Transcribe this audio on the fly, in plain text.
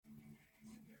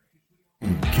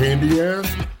candy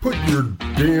ass, put your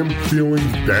damn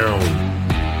feelings down.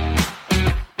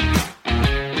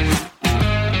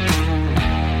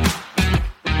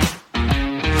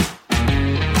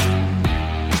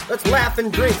 Let's laugh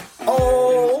and drink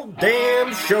all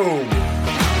damn show.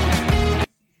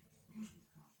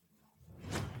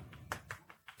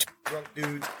 Drunk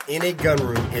Dudes in a Gun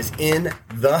Room is in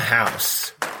the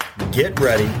house. Get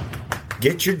ready.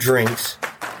 Get your drinks.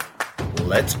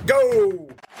 Let's go.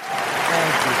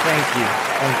 Thank you.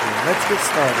 Let's get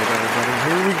started, everybody.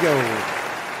 Here we go.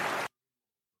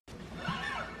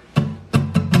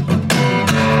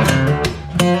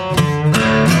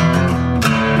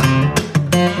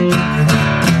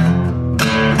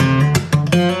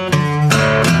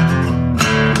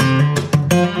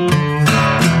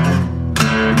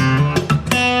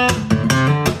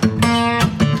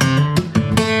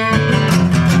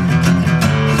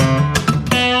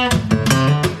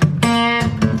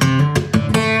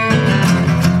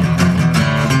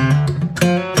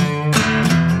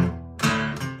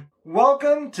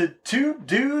 Welcome to Two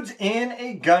Dudes in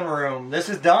a Gun Room. This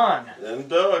is Don. And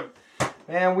Doug.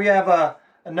 And we have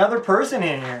another person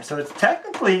in here. So it's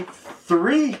technically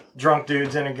 3 drunk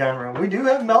dudes in a gun room. We do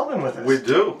have Melvin with us. We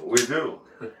do.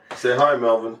 Say hi,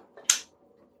 Melvin.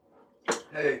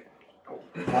 Hey.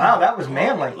 Wow, that was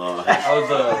manly.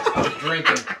 I was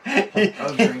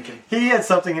drinking. He had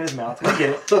something in his mouth. We get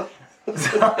it.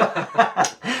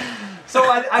 So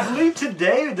I believe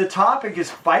today the topic is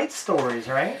fight stories,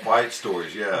 right? Fight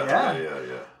stories,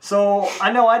 yeah. So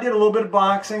I know I did a little bit of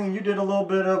boxing, and you did a little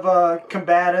bit of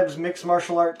combatives, mixed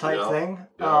martial art type thing.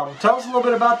 Yeah. Tell us a little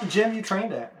bit about the gym you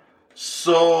trained at.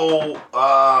 So,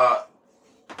 I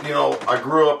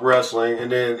grew up wrestling, and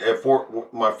then at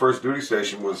my first duty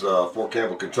station was Fort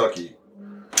Campbell, Kentucky.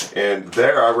 And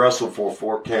there I wrestled for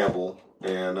Fort Campbell.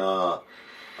 And, I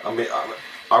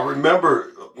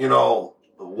remember,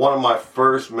 one of my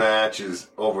first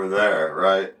matches over there,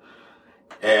 right?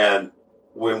 And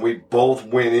when we both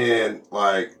went in,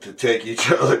 to take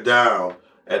each other down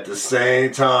at the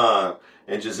same time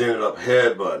and just ended up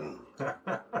headbutting.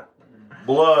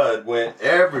 Blood went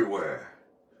everywhere.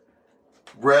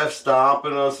 Ref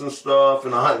stomping us and stuff.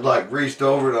 And I, reached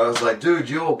over and I was like, dude,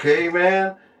 you okay,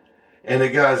 man? And the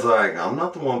guy's like, I'm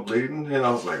not the one bleeding. And I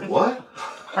was like, what?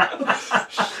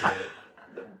 Shit.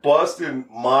 Busted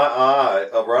my eye,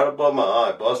 right above my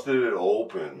eye, busted it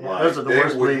open. Yeah, those are the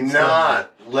worst bleeding. They would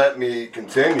not let me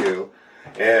continue,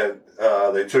 and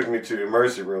they took me to the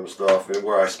emergency room stuff, and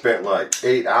where I spent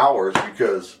 8 hours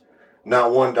because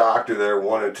not one doctor there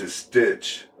wanted to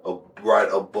stitch right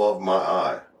above my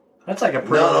eye. That's like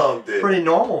pretty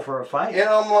normal for a fight. And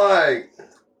I'm like,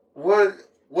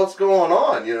 what's going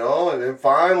on, And then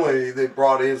finally they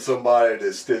brought in somebody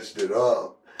that stitched it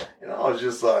up. And I was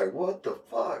just like, what the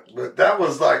fuck? But that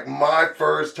was my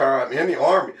first time in the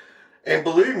Army. And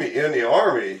believe me, in the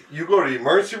Army, you go to the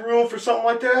emergency room for something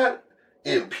like that,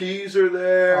 MPs are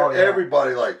there. Oh, yeah.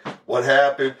 Everybody what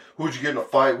happened? Who'd you get in a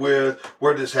fight with?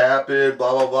 Where'd this happen?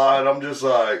 Blah, blah, blah. And I'm just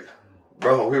like,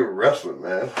 bro, we were wrestling,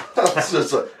 man. It's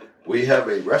just we have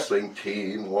a wrestling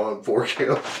team on Fort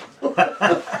Campbell.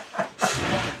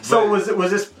 So was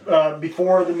this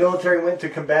before the military went to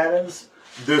combatives?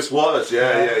 This was,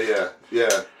 yeah.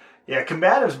 Yeah,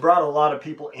 combatives brought a lot of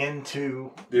people into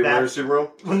the emergency room.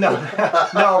 No,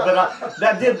 but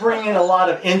that did bring in a lot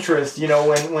of interest.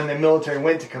 When the military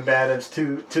went to combatives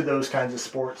to those kinds of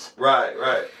sports.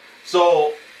 Right.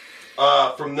 So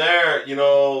from there,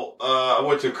 I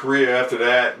went to Korea after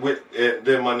that.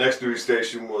 Then my next duty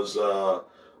station was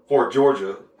Fort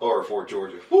Stewart,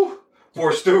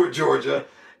 Georgia,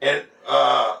 and.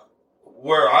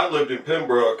 Where I lived in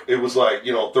Pembroke, it was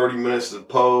 30 minutes to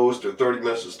Post or 30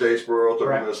 minutes to Statesboro,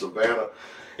 30 minutes to Savannah.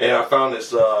 And I found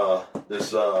this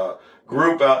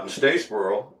group out in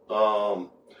Statesboro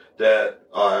that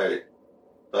I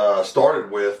started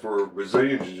with for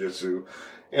Brazilian Jiu-Jitsu.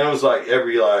 And it was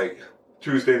every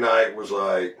Tuesday night was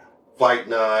fight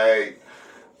night.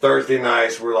 Thursday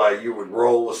nights were you would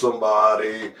roll with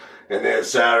somebody. And then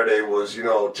Saturday was,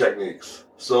 techniques.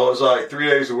 So it was 3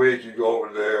 days a week you go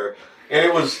over there. And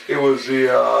it was the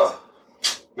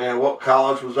what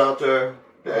college was out there?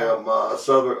 Damn,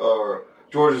 Southern or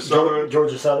Georgia Southern.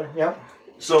 Georgia Southern, yeah.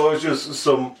 So it was just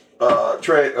some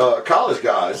college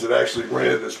guys that actually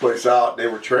rented this place out. They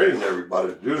were training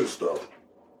everybody to do this stuff.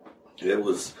 It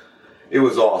was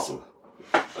awesome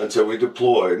until we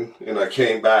deployed, and I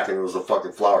came back and it was a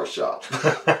fucking flower shop.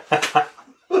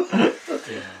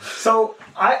 So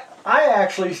I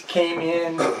actually came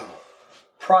in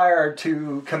prior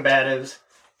to combatives,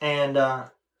 and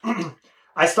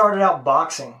I started out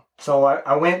boxing. So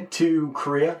I went to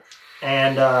Korea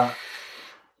And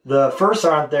the first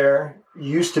sergeant there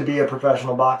used to be a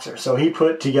professional boxer. So he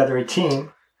put together a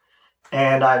team.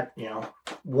 And I,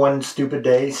 one stupid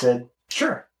day said,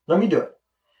 sure, let me do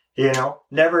it.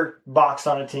 Never boxed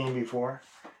on a team before.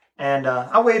 And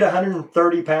I weighed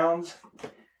 130 pounds.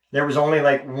 There was only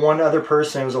like one other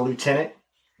person. It was a lieutenant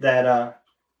that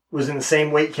was in the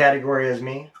same weight category as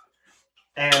me.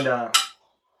 And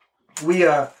we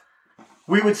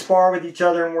would spar with each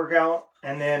other and work out.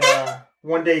 And then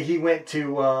one day he went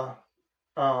to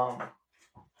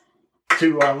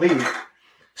leave.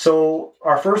 So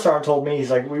our first sergeant told me, he's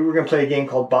like, we were going to play a game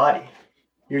called Body.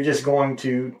 You're just going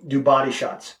to do body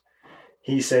shots.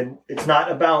 He said, it's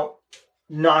not about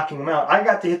knocking them out. I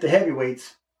got to hit the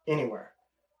heavyweights anywhere.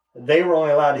 They were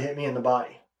only allowed to hit me in the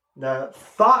body. The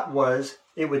thought was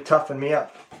it would toughen me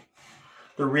up.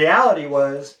 The reality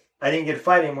was I didn't get to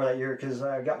fight anymore that year because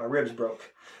I got my ribs broke.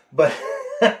 But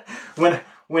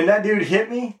when that dude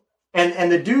hit me,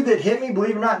 and the dude that hit me,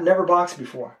 believe it or not, never boxed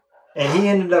before. And he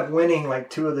ended up winning like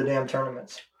 2 of the damn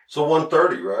tournaments. So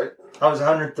 130, right? I was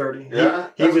 130. Yeah,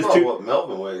 he was about what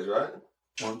Melvin weighs, right?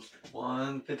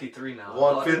 153 now.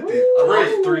 153. I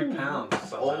lost 3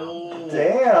 pounds. Oh,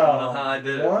 damn! I don't know how I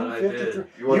did it, but I did.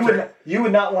 You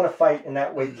would not want to fight in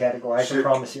that weight category. I can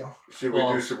promise you. Should we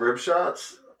do some rib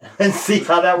shots and see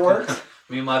how that works?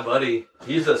 Me and my buddy,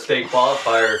 he's a state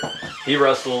qualifier. He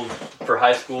wrestled for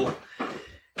high school,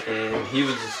 and he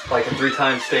was like a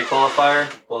 3-time state qualifier.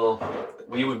 Well,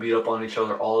 we would beat up on each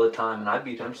other all the time, and I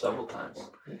beat him several times.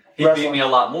 He beat me a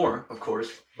lot more, of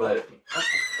course, but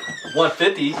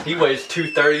 150, he weighs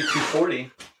 230,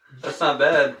 240. That's not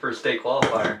bad for a state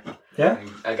qualifier. Yeah.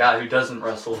 A guy who doesn't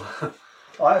wrestle.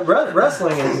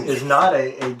 Wrestling is not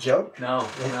a joke. No.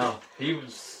 He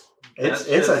was...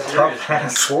 It's a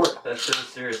tough-ass sport. That's so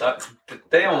serious.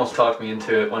 They almost talked me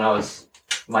into it when I was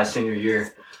my senior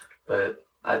year, but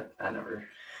I never...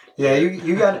 Yeah,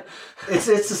 you got... It's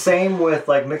the same with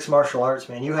like mixed martial arts,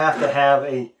 man. You have to have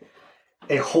a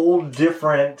whole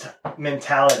different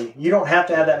mentality. You don't have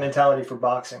to have that mentality for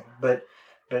boxing, but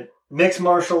mixed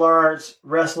martial arts,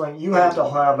 wrestling, you have to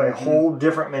have a whole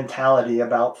different mentality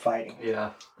about fighting.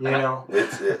 Yeah.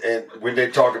 And when they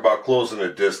talk about closing the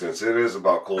distance, it is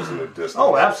about closing the distance.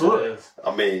 Oh, absolutely.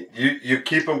 I mean, you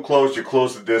keep them close, you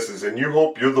close the distance, and you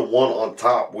hope you're the one on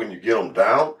top when you get them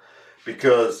down,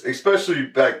 because especially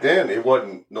back then, it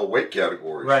wasn't no weight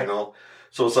categories, right.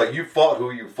 So it's like you fought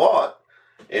who you fought.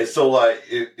 And so, like,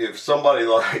 if somebody,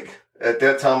 like, at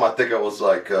that time, I think I was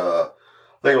like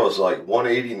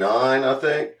 189, I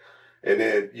think. And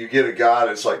then you get a guy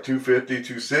that's like 250,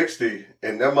 260,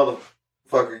 and that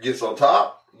motherfucker gets on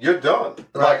top, you're done.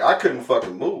 Right. Like, I couldn't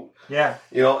fucking move. Yeah.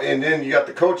 And then you got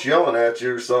the coach yelling at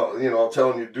you, so,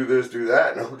 telling you to do this, do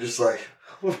that. And I'm just like,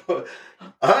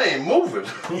 I ain't moving.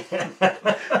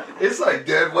 It's like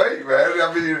dead weight, man.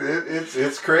 I mean,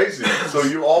 it's crazy. So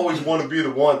you always want to be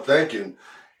the one thinking,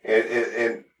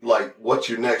 and like, what's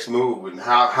your next move, and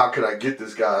how can I get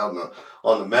this guy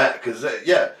on the mat? Because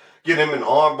get him in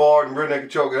arm bar and rear naked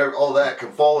choke, all that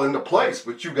can fall into place,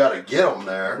 but you got to get them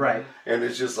there, right? And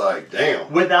it's just like,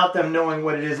 damn, without them knowing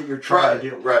what it is that you're trying to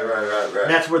do, right. And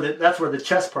that's where the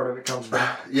chess part of it comes from.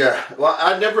 Yeah, well,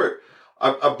 I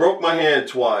broke my hand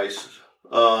twice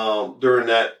during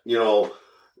that,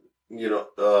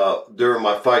 during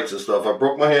my fights and stuff. I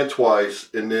broke my hand twice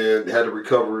and then had to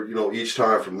recover, each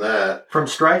time from that. From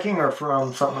striking or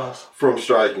from something else? From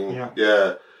striking,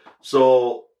 yeah.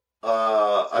 So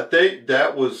I think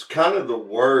that was kind of the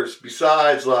worst.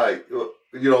 Besides, like,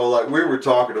 like we were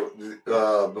talking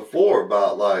before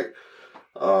about, like,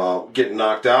 getting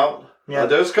knocked out. Yeah.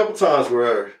 There's a couple times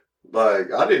where,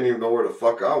 like, I didn't even know where the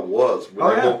fuck I was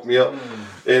when they woke me up.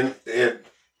 And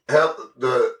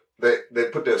they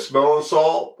put that smelling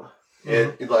salt,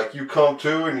 and like, you come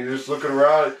to and you're just looking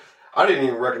around. I didn't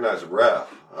even recognize the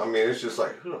ref. I mean, it's just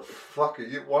like, who the fuck are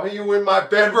you? Why are you in my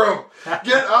bedroom?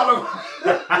 Get out of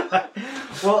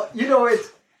Well,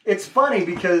 it's funny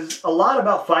because a lot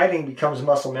about fighting becomes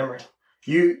muscle memory.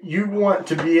 You want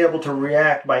to be able to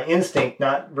react by instinct,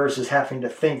 not versus having to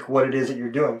think what it is that you're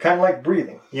doing. Kind of like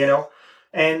breathing,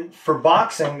 And for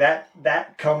boxing,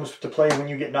 that comes to play when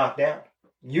you get knocked down.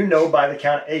 By the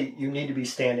count of 8, you need to be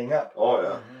standing up. Oh,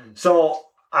 yeah. So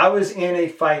I was in a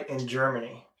fight in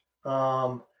Germany.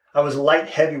 I was light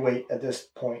heavyweight at this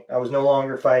point. I was no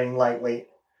longer fighting lightweight.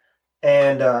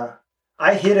 And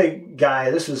I hit a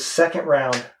guy. This was second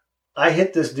round. I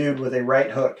hit this dude with a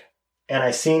right hook. And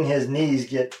I seen his knees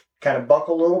get kind of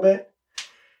buckle a little bit.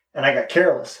 And I got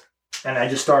careless. And I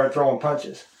just started throwing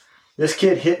punches. This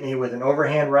kid hit me with an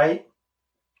overhand right.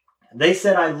 They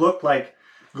said I looked like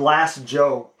Glass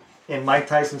Joe in Mike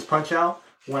Tyson's Punch-Out,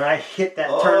 when I hit that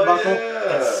Oh, turnbuckle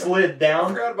yeah. and slid I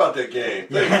down. forgot about that game.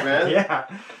 Thanks, Yeah, man. yeah.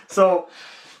 So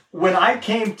when I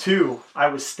came to, I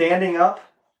was standing up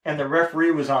and the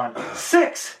referee was on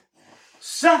 6,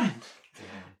 7,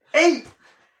 8.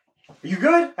 Are you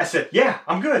good? I said, yeah,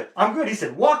 I'm good. I'm good. He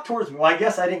said, walk towards me. Well, I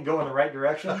guess I didn't go in the right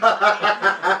direction.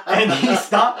 And he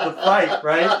stopped the fight,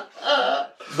 right?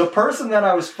 The person that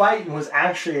I was fighting was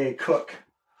actually a cook.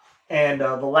 And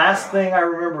the last thing I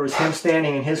remember was him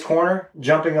standing in his corner,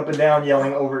 jumping up and down,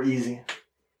 yelling over easy.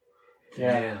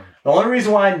 Yeah. Damn. The only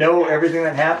reason why I know everything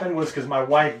that happened was because my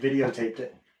wife videotaped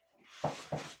it.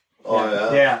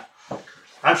 Oh, yeah? Yeah.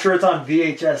 I'm sure it's on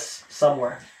VHS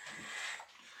somewhere.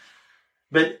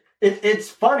 But it's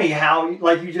funny how,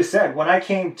 like you just said, when I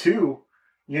came to,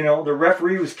 you know, the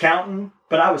referee was counting,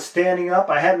 but I was standing up.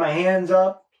 I had my hands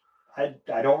up. I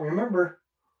don't remember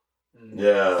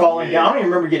Yeah. falling down. I don't even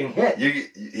remember getting hit. You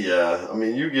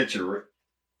get your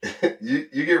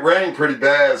you get rained pretty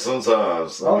bad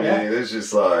sometimes. I mean, yeah. it's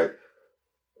just like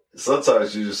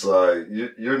sometimes you just like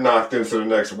you're knocked into the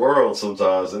next world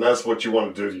sometimes, and that's what you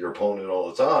want to do to your opponent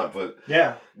all the time, but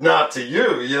Yeah. not to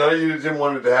you. You know, you didn't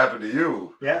want it to happen to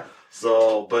you. Yeah.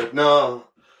 So, but no,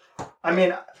 I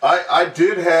mean, I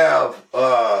did have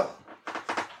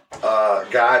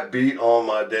guy beat on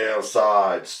my damn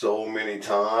side so many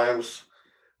times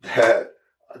that,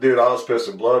 dude, I was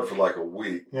pissing blood for like a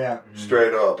week. yeah.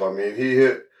 Straight up. I mean, he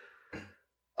hit.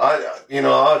 I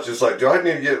was just like, do I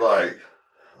need to get like,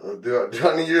 do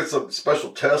I need to get some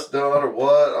special test done or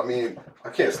what? I mean, I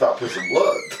can't stop pissing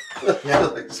blood. Yeah.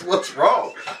 Like, what's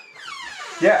wrong?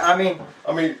 Yeah, I mean,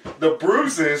 The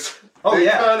bruises. Oh, they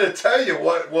yeah. kind of tell you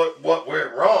what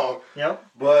went wrong, yep.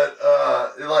 but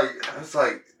it's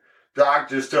like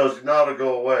doctors tells you not to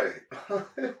go away.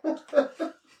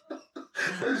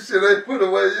 Shit ain't put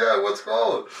away yet. What's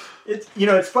wrong?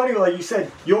 It's funny, like you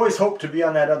said, you always hope to be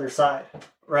on that other side,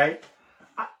 right?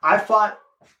 I fought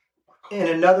in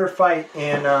another fight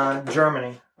in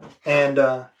Germany,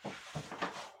 and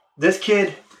this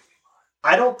kid,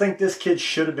 I don't think this kid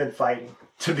should have been fighting,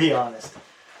 to be honest.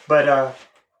 But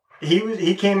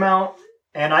he came out,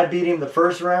 and I beat him the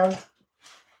first round.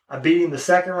 I beat him the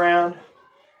second round,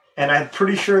 and I'm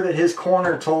pretty sure that his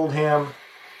corner told him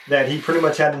that he pretty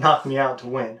much had to knock me out to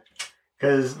win,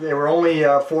 because there were only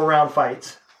 4-round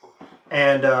fights,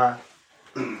 and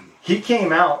he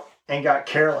came out and got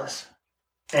careless,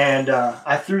 and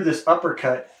I threw this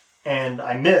uppercut and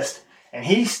I missed, and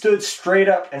he stood straight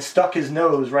up and stuck his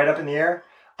nose right up in the air.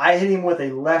 I hit him with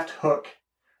a left hook.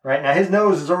 Right now his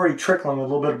nose is already trickling with a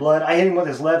little bit of blood. I hit him with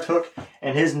his left hook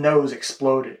and his nose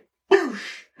exploded.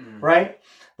 Boosh! Right?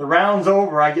 The round's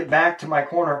over. I get back to my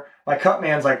corner. My cut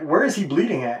man's like, where is he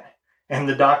bleeding at? And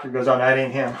the doctor goes, oh, no, it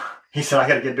ain't him. He said, I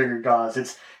got to get bigger gauze.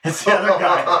 It's the other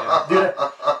guy.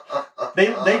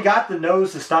 Dude, they got the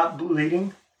nose to stop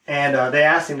bleeding. And they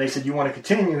asked him, they said, you want to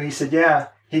continue? He said, yeah.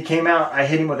 He came out. I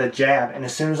hit him with a jab. And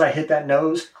as soon as I hit that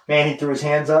nose, man, he threw his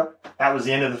hands up. That was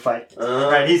the end of the fight.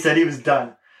 Right? He said he was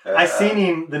done. I seen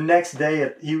him the next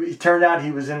day. He turned out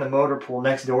he was in the motor pool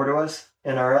next door to us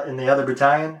in the other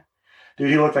battalion.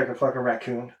 Dude, he looked like a fucking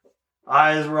raccoon.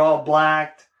 Eyes were all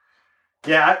blacked.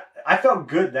 Yeah, I felt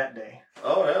good that day.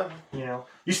 Oh yeah. You know,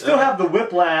 you still have the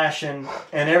whiplash and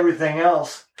everything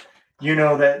else, you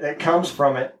know, that comes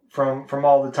from it, from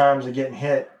all the times of getting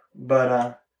hit.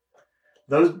 But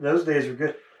those days were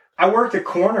good. I worked a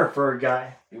corner for a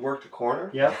guy. You worked a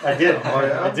corner? Yep, I did. Oh,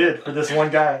 yeah? I did for this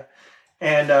one guy.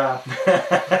 And Damn.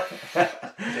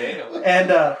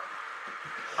 and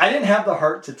I didn't have the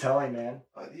heart to tell him, man.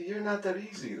 You're not that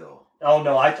easy though. Oh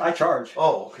no, I charge.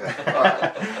 Oh, okay. All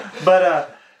right.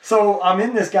 But so I'm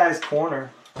in this guy's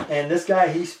corner, and this guy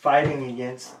he's fighting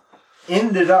against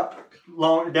ended up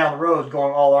down the road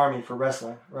going all army for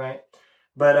wrestling, right?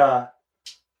 But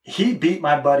he beat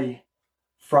my buddy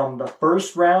from the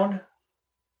first round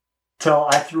till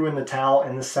I threw in the towel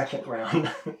in the second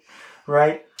round,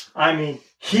 right? I mean,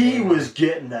 he was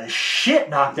getting the shit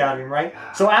knocked out of him, right?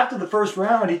 So after the first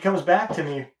round, he comes back to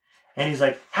me, and he's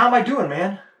like, how am I doing,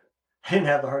 man? I didn't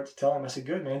have the heart to tell him. I said,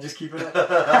 good, man. Just keep it up.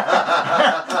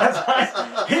 That's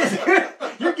nice.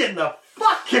 You're getting the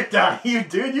fuck kicked out of you,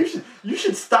 dude. You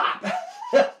should stop.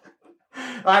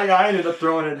 I ended up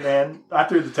throwing it, man. I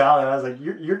threw the towel, and I was like,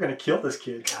 you're going to kill this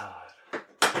kid.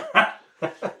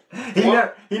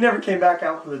 He never came back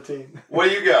out for the team. What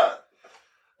do you got?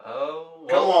 Oh,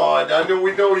 Come on.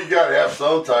 We know you got to have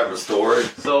some type of story.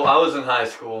 So I was in high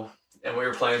school, and we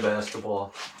were playing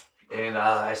basketball, and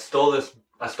I stole the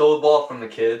ball from the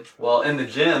kid. Well, in the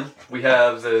gym, we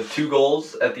have the 2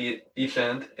 goals at each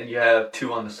end, and you have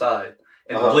 2 on the side,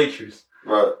 and the bleachers.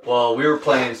 Right. Well, we were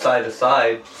playing side to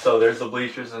side, so there's the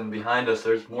bleachers, and behind us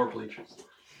there's more bleachers.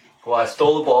 Well, I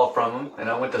stole the ball from him, and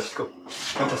I went to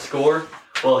score.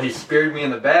 Well, he speared me in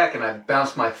the back, and I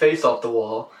bounced my face off the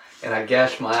wall, and I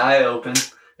gashed my eye open,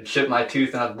 and chipped my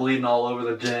tooth, and I was bleeding all over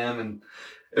the gym, and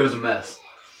it was a mess.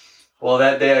 Well,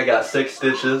 that day I got 6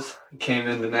 stitches. Came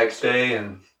in the next day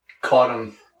and caught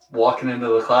him walking into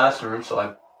the classroom, so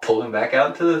I pulled him back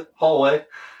out into the hallway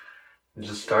and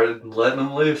just started letting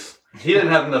him loose. He didn't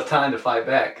have enough time to fight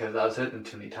back because I was hitting him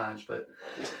too many times, but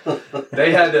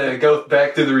they had to go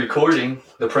back through the recording,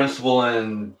 the principal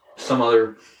and some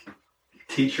other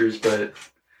teachers, but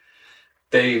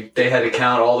they had to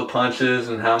count all the punches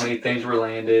and how many things were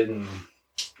landed, and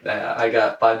I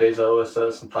got 5 days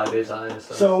OSS and 5 days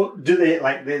ISS. So do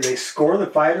they score the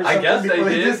fight or something? I guess they before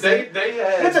did. just say, They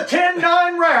had. it's a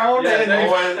 10-9 round. Yeah, and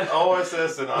they-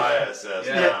 OSS and ISS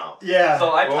Yeah. now. yeah. So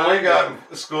I When we timed got them.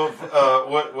 in school,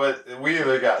 what we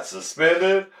either got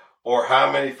suspended or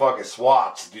how many fucking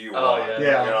swats do you Oh, want? yeah.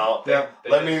 Yeah. You know, Yeah. They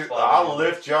let just me. swatted I'll me.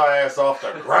 lift your ass off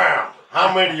the ground.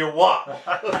 How many you want?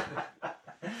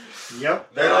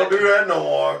 Yep. They don't do that no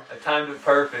more. I timed it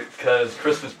perfect because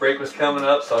Christmas break was coming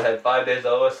up, so I had 5 days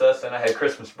of OSS, and I had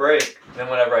Christmas break. Then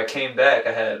whenever I came back,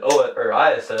 I had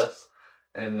ISS,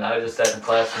 and I just sat in the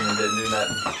classroom and didn't do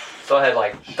nothing. So I had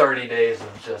like 30 days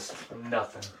of just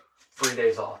nothing. 3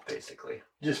 days off, basically.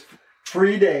 Just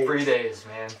free day. 3 days,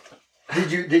 man.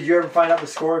 Did you ever find out the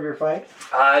score of your fight?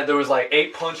 There was like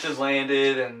 8 punches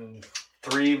landed and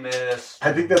 3 missed.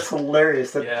 I think that's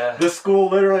hilarious. That Yeah. the school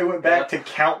literally went back Yeah. to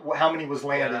count how many was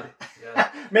landed. Yeah.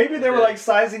 Maybe they were Yeah. like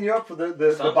sizing you up for the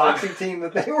Something. boxing team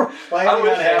that they were I planning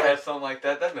wish on they having. had something like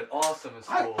that. That'd been awesome in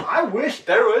school. I wish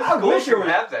There was I schools wish there who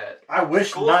was- have that. I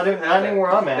wish Schools not do in, have not that.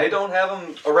 anywhere I'm at. They don't have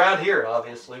them around here,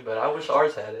 obviously, but I wish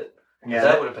ours had it. Yeah,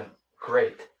 That would have been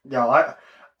great. yeah.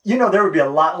 There would be a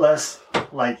lot less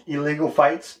like illegal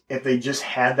fights if they just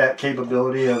had that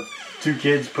capability of 2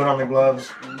 kids put on the gloves,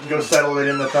 go settle it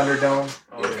in the Thunderdome.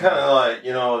 Oh, It's yeah. kind of like,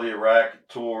 the Iraq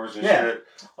tours and Yeah. shit.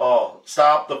 Oh,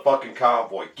 stop the fucking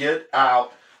convoy. Get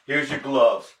out. Here's your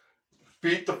gloves.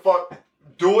 Beat the fuck.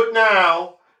 Do it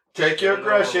now. Take your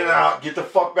aggression out. Get the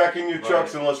fuck back in your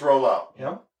trucks and let's roll out.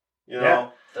 Yeah. You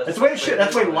know? That's the way it should.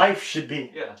 That's the way life should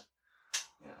be. Yeah.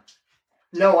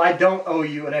 No, I don't owe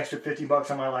you an extra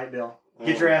 $50 on my light bill.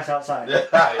 Get your ass outside. Yeah.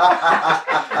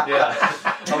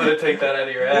 I'm going to take that out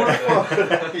of your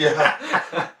ass. Yeah.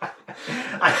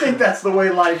 I think that's the way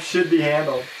life should be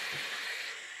handled.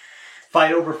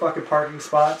 Fight over fucking parking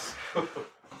spots.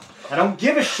 I don't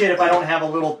give a shit if I don't have a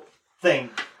little thing.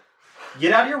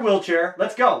 Get out of your wheelchair.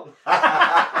 Let's go.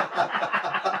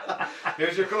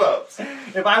 Here's your gloves.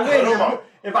 If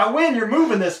I win, you're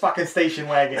moving this fucking station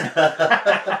wagon.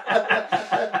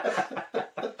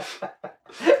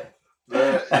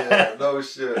 Yeah, no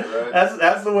shit, right?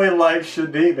 That's the way life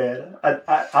should be, man.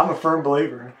 I'm a firm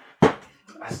believer.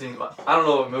 I don't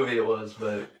know what movie it was,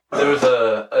 but there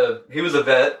was he was a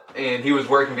vet, and he was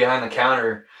working behind the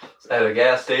counter at a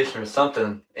gas station or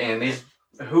something, and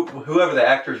whoever the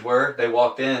actors were, they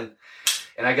walked in,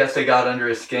 and I guess they got under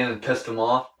his skin and pissed him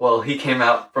off. Well, he came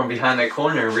out from behind that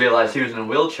corner and realized he was in a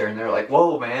wheelchair, and they were like,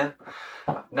 "Whoa, man,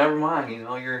 never mind,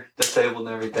 you're disabled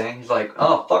and everything." He's like,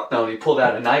 "Oh, fuck no." And he pulled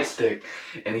out a nightstick,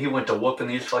 and he went to whooping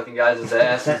these fucking guys'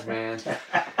 asses, man.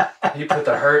 He put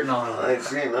the hurting on them. I ain't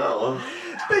seen that one.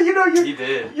 But He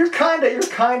did. you're kind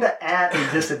of at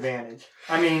a disadvantage.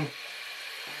 I mean,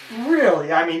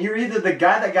 really. I mean, you're either the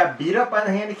guy that got beat up by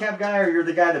the handicapped guy, or you're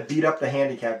the guy that beat up the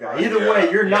handicapped guy. Either way,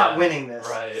 you're not winning this.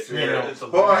 Right. You know. It's a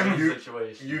Well, losing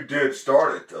situation. You did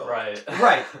start it, though. Right.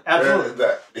 Right. Absolutely.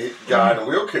 That guy in the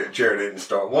wheelchair didn't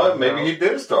start one. Maybe he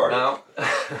did start it. No.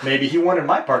 Maybe he wanted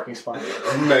my parking spot.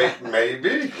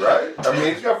 Maybe, right? I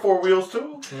mean, he's got 4 wheels,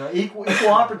 too. Equal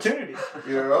opportunity.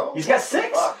 You know? He's got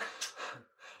 6. Fuck.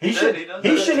 He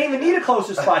does. shouldn't even need a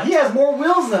closer spot. He has more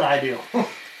wheels than I do.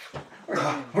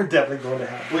 We're definitely going to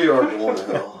hell. We are going to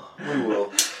hell. We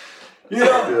will.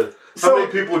 Yeah. Good. So- How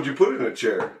many people would you put in a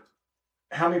chair?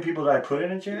 How many people did I put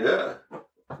in a chair?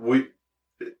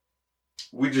 Yeah.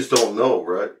 We just don't know,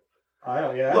 right? I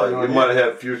don't. Yeah. I have Like, no it idea. might have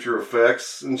had future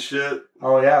effects and shit.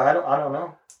 Oh yeah. I don't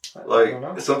know. I don't know.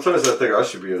 Like, sometimes I think I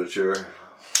should be in a chair.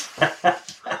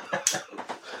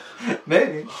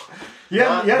 Maybe.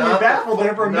 Yeah. You had me baffled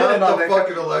there for a minute. Not on the that.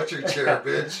 fucking electric chair,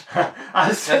 bitch. I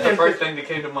was That's the thinking. first thing that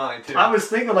came to mind, too. I was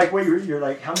thinking, like, wait, you're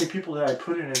like, how many people did I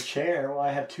put in a chair? Well,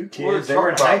 I have 2 We're kids. They were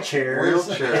in talking high about chairs.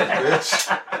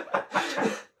 Wheelchairs,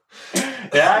 bitch.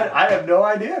 Yeah, I have no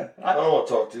idea. I don't want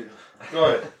to talk to you. Go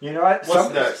ahead.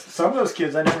 Some next? Some of those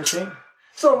kids I never seen.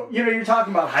 So, you're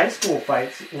talking about high school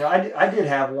fights. I did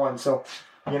have one. So,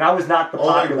 You know, I was not the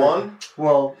Only popular one?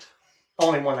 Well,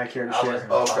 only one I care to I share.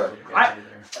 wasn't Okay. popular guy either.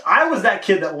 I was that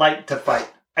kid that liked to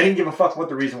fight. I didn't give a fuck what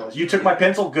the reason was. You took my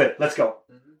pencil, good, let's go.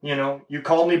 You know, you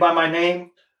called me by my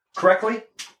name correctly,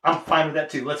 I'm fine with that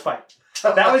too. Let's fight.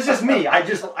 That was just me.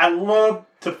 I love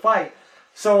to fight.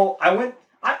 So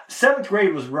seventh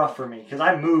grade was rough for me because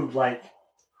I moved like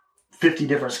 50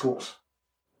 different schools,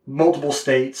 multiple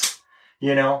states,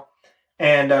 you know.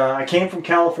 And I came from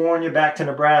California back to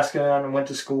Nebraska and went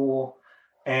to school.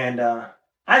 And I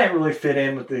didn't really fit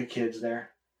in with the kids there.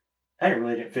 I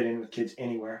really didn't fit in with kids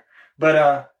anywhere.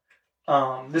 But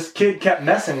this kid kept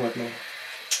messing with me.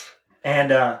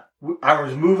 And I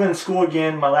was moving to school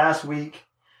again my last week.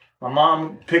 My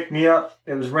mom picked me up.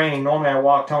 It was raining. Normally I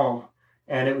walked home.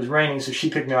 And it was raining, so she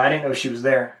picked me up. I didn't know she was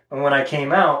there. And when I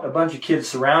came out, a bunch of kids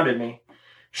surrounded me.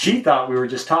 She thought we were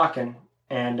just talking.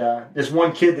 And this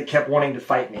one kid that kept wanting to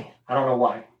fight me. I don't know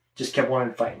why. Just kept wanting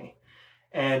to fight me.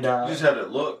 And You just had it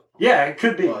look. yeah, it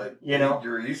could be. Like, You know?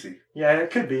 You're easy. Yeah,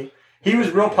 it could be. He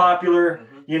was real popular,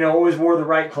 you know, always wore the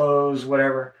right clothes,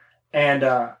 whatever. And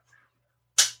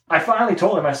I finally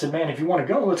told him, I said, man, if you want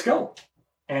to go, let's go.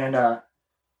 And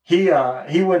he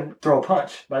wouldn't throw a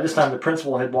punch. By this time, the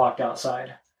principal had walked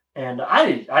outside. And I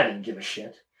didn't give a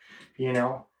shit, you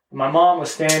know. My mom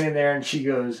was standing there, and she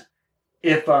goes,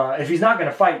 if he's not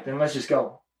going to fight, then let's just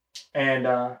go.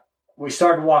 And we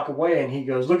started to walk away, and he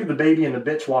goes, look at the baby and the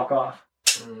bitch walk off.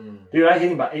 Dude, I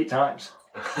hit him about 8 times.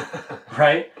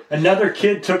 Right? Another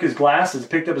kid took his glasses,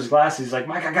 picked up his glasses. He's like,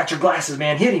 Mike, I got your glasses,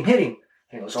 man. Hit him.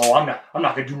 He goes, oh, I'm not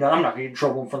going to do nothing. I'm not going to get in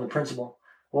trouble in front of the principal.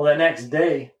 Well, that next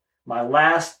day, my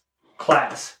last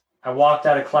class, I walked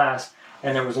out of class,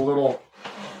 and there was a little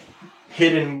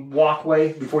hidden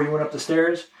walkway before you went up the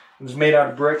stairs. It was made out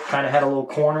of brick, kind of had a little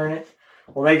corner in it.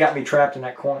 Well, they got me trapped in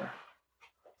that corner.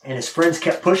 And his friends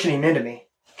kept pushing him into me.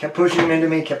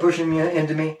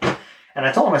 And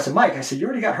I told him, I said, Mike, I said, you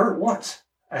already got hurt once.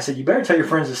 I said, you better tell your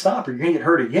friends to stop or you're going to get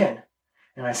hurt again.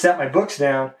 And I set my books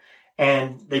down,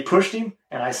 and they pushed him,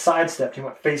 and I sidestepped. He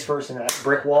went face first into that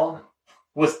brick wall,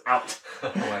 was out.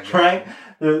 Oh my God. Right?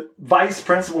 The vice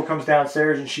principal comes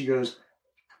downstairs, and she goes,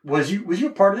 was you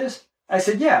a part of this? I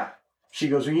said, yeah. She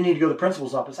goes, well, you need to go to the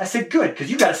principal's office. I said, good,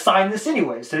 because you got to sign this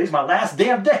anyways. Today's my last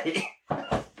damn day.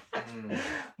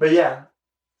 But yeah.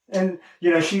 And,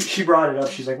 you know, she brought it up.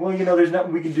 She's like, well, you know, there's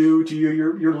nothing we can do to you.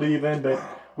 You're leaving, but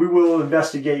we will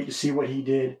investigate to see what he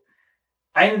did.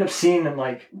 I ended up seeing him,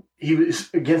 like, he was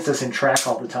against us in track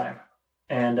all the time.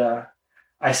 And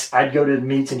I'd go to the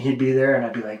meets, and he'd be there, and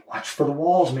I'd be like, watch for the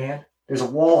walls, man. There's a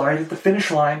wall right at the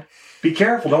finish line. Be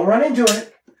careful. Don't run into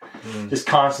it. Just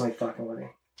constantly fucking with him.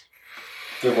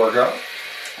 Did it work out?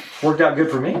 Worked out good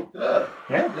for me. Yeah.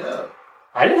 Yeah.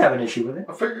 I didn't have an issue with it.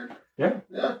 I figured. Yeah.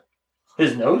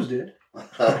 His nose did.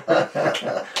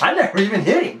 I never even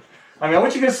hit him. I mean,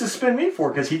 what you gonna suspend me for?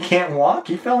 Because he can't walk?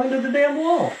 He fell into the damn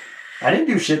wall. I didn't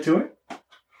do shit to him.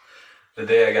 The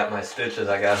day I got my stitches,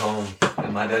 I got home,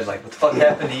 and my dad's like, what the fuck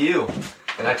happened to you?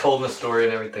 And I told him the story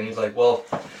and everything. He's like, well,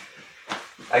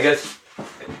 I guess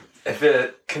if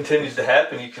it continues to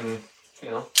happen, you can,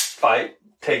 you know, fight,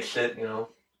 take shit, you know.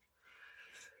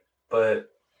 But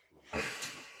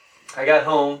I got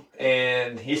home,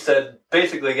 and he said,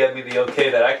 basically gave me the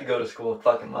okay that I could go to school and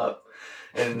fuck him up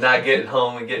and not get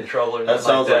home and get in trouble or That nothing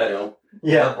sounds like like that. him.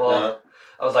 Yeah. Well,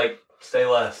 I was like, say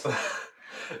less.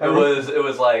 It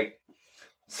was like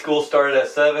school started at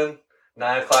 7,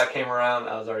 9 o'clock came around,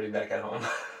 I was already back at home.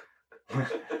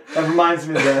 That reminds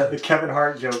me of the Kevin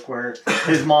Hart joke where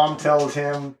his mom tells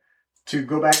him to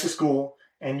go back to school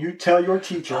and you tell your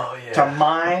teacher to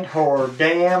mind her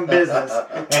damn business.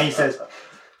 And he says,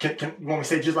 can you want me to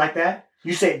say it just like that?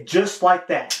 You say it just like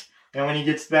that. And when he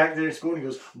gets back there to school, he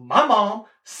goes, my mom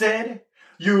said,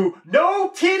 you no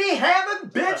titty having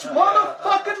bitch,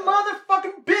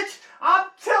 motherfucking bitch. I'm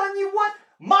telling you what,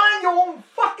 mind your own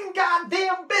fucking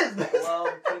goddamn business.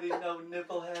 Well, titty, no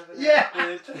nipple having Yeah.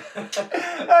 bitch.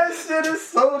 That shit is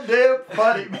so damn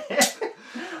funny, man.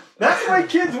 That's the way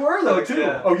kids were, though, too.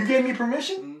 Yeah. Oh, you gave me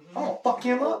permission? Oh, fuck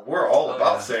him up. We're all Oh,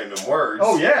 about yeah. saying them words.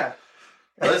 Oh, yeah.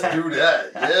 Let's do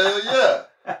that.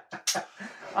 Yeah.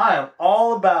 I am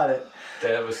all about it.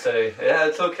 Dad would say, yeah,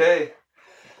 it's okay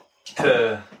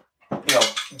to, you know,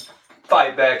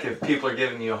 fight back if people are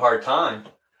giving you a hard time,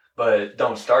 but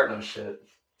don't start no shit.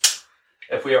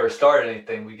 If we ever start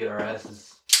anything, we get our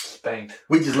asses spanked.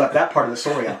 We just left that part of the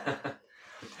story out.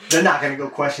 They're not going to go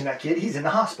question that kid. He's in the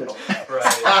hospital. Right.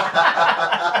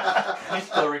 He's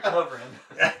still recovering.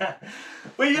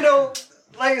 But, you know,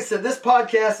 like I said, this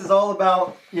podcast is all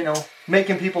about, you know,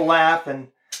 making people laugh. And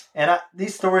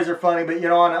these stories are funny. But, you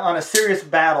know, on a serious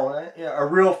battle, a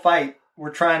real fight, we're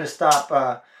trying to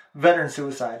stop veteran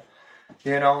suicide.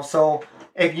 So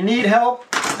if you need help,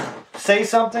 say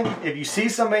something. If you see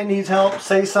somebody needs help,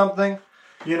 say something.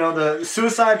 The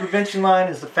suicide prevention line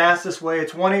is the fastest way.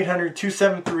 It's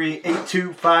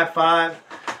 1-800-273-8255.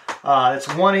 It's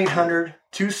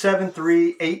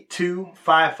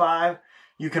 1-800-273-8255.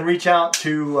 You can reach out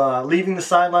to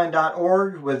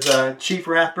leavingthesideline.org with Chief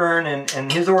Rathburn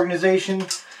and his organization.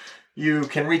 You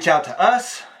can reach out to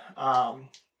us.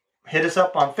 Hit us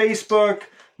up on Facebook,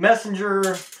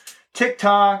 Messenger,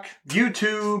 TikTok,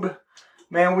 YouTube.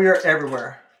 Man, we are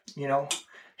everywhere.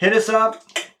 Hit us up.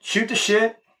 Shoot the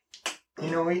shit.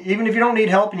 Even if you don't need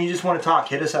help and you just want to talk,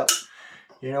 hit us up.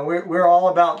 We're all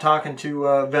about talking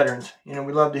to veterans.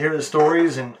 We love to hear the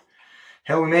stories, and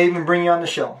hell, we may even bring you on the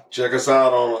show. Check us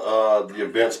out on the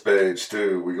events page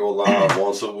too. We go live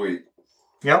once a week.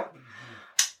 Yep.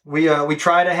 We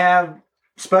try to have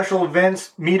special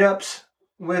events, meetups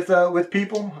with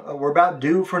people. We're about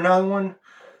due for another one,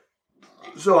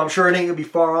 so I'm sure it ain't gonna be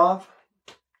far off.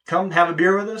 Come have a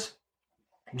beer with us.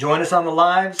 Join us on the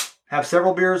lives. Have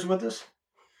several beers with us.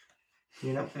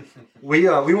 We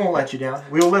won't let you down.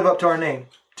 We will live up to our name.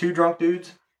 2 drunk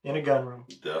dudes in a gun room.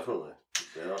 Definitely.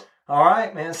 Yeah. All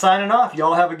right, man. Signing off.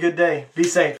 Y'all have a good day. Be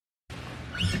safe.